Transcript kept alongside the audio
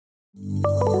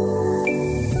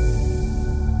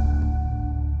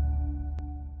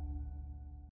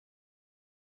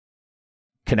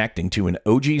Connecting to an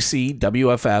OGC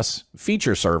WFS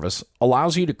feature service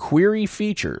allows you to query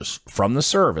features from the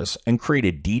service and create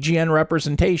a DGN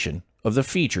representation of the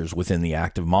features within the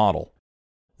active model.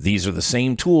 These are the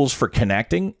same tools for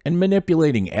connecting and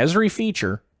manipulating Esri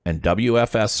feature and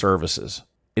WFS services.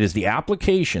 It is the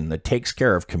application that takes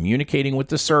care of communicating with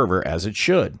the server as it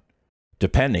should,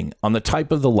 depending on the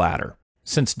type of the latter.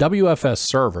 Since WFS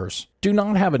servers do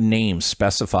not have a name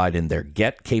specified in their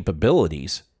GET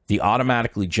capabilities, the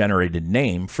automatically generated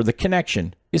name for the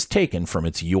connection is taken from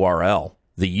its URL.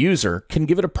 The user can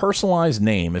give it a personalized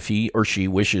name if he or she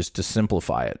wishes to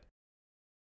simplify it.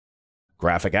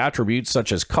 Graphic attributes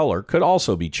such as color could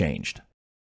also be changed.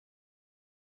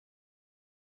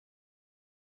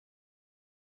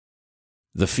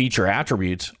 The feature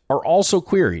attributes are also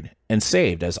queried and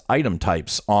saved as item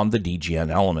types on the DGN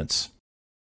elements.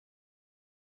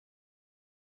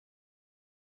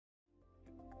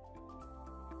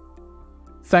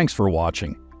 Thanks for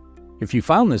watching. If you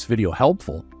found this video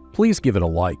helpful, please give it a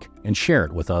like and share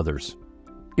it with others.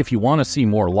 If you want to see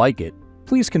more like it,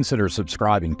 please consider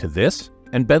subscribing to this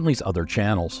and Bentley's other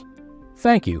channels.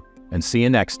 Thank you, and see you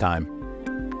next time.